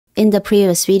In the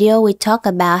previous video, we talked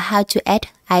about how to add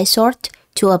isort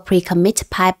to a pre-commit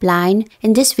pipeline.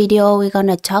 In this video, we're going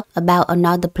to talk about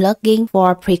another plugin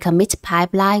for pre-commit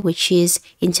pipeline, which is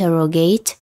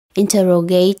interrogate.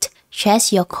 Interrogate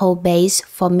checks your code base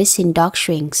for missing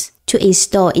docstrings. To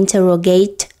install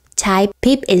interrogate, type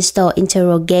pip install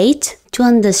interrogate. To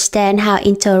understand how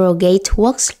interrogate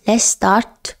works, let's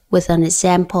start with an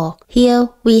example. Here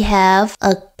we have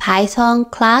a Python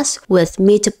class with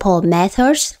multiple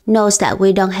methods. Note that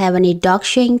we don't have any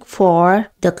docstring for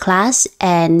the class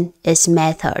and its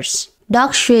methods.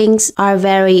 Docstrings are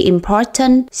very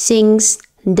important since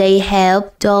they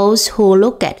help those who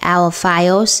look at our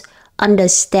files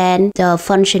understand the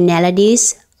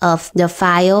functionalities of the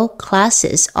file,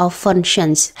 classes, or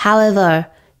functions. However,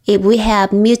 if we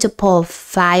have multiple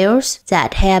files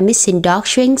that have missing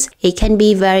docstrings, it can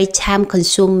be very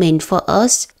time-consuming for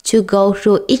us to go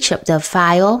through each of the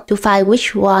files to find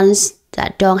which ones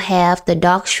that don't have the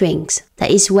docstrings.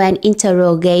 That is when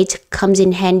interrogate comes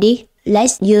in handy.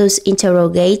 Let's use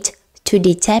interrogate to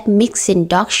detect missing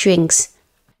docstrings.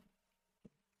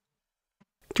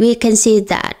 We can see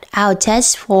that our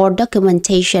test for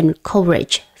documentation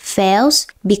coverage fails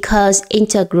because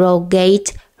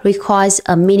interrogate requires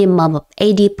a minimum of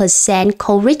 80%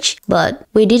 coverage, but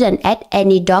we didn't add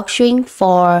any docstring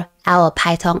for our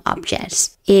Python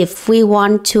objects. If we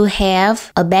want to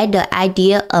have a better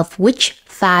idea of which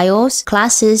files,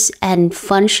 classes, and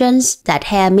functions that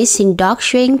have missing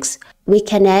docstrings, we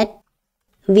can add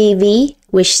VV,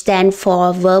 which stands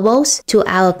for verbals, to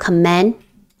our command.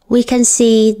 We can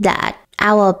see that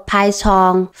our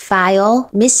Python file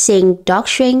missing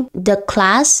docstring, the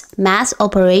class math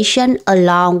operation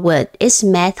along with its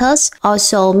methods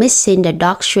also missing the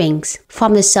docstrings.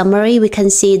 From the summary, we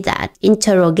can see that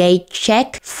interrogate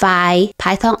check 5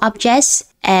 Python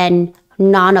objects and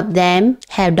none of them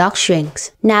have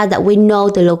docstrings. Now that we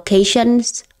know the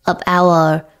locations of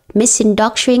our missing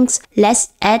docstrings,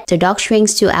 let's add the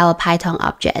docstrings to our Python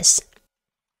objects.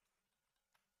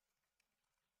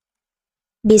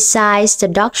 Besides the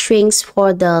docstrings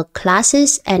for the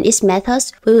classes and its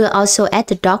methods, we will also add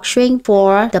the docstring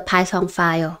for the Python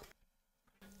file.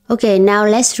 Okay, now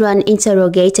let's run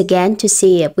interrogate again to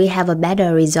see if we have a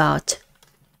better result.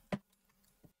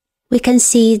 We can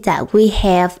see that we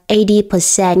have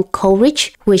 80%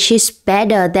 coverage, which is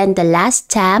better than the last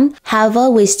time. However,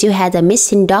 we still have the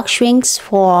missing docstrings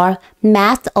for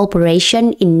math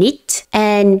operation init.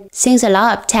 And since a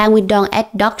lot of time we don't add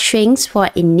docstrings for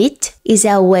init, is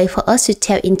there a way for us to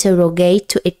tell interrogate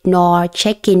to ignore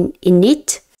checking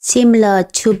init? Similar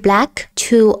to black,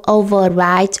 to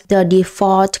override the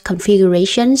default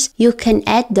configurations, you can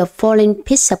add the following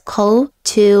piece of code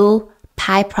to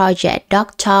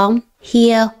pyproject.tom.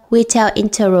 Here, we tell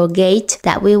interrogate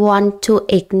that we want to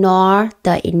ignore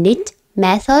the init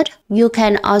method. You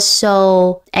can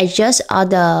also adjust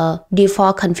other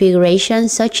default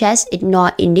configurations such as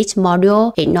ignore init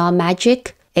module, ignore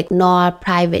magic, ignore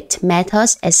private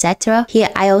methods, etc. Here,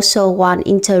 I also want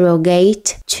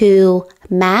interrogate to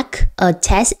mark a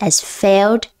test as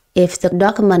failed if the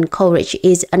document coverage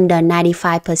is under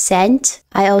 95%.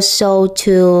 I also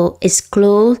to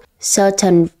exclude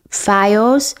certain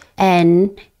files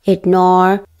and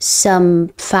ignore some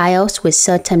files with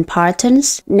certain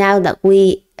patterns. Now that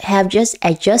we have just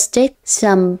adjusted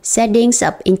some settings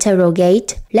of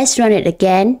interrogate, let's run it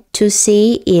again to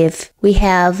see if we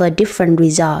have a different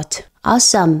result.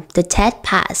 Awesome, the test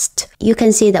passed. You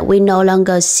can see that we no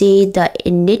longer see the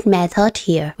init method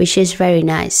here, which is very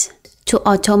nice. To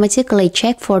automatically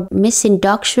check for missing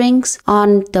docstrings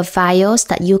on the files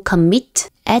that you commit,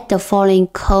 add the following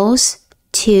codes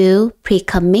to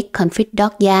pre-commit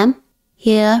config.yam.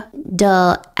 Here,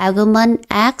 the argument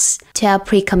asks tell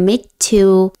pre-commit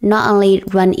to not only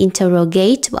run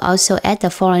interrogate, but also add the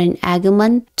following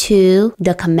argument to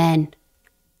the command.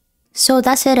 So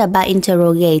that's it about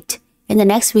interrogate. In the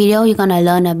next video, you're gonna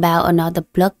learn about another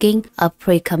plugin of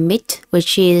pre-commit,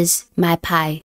 which is MyPy.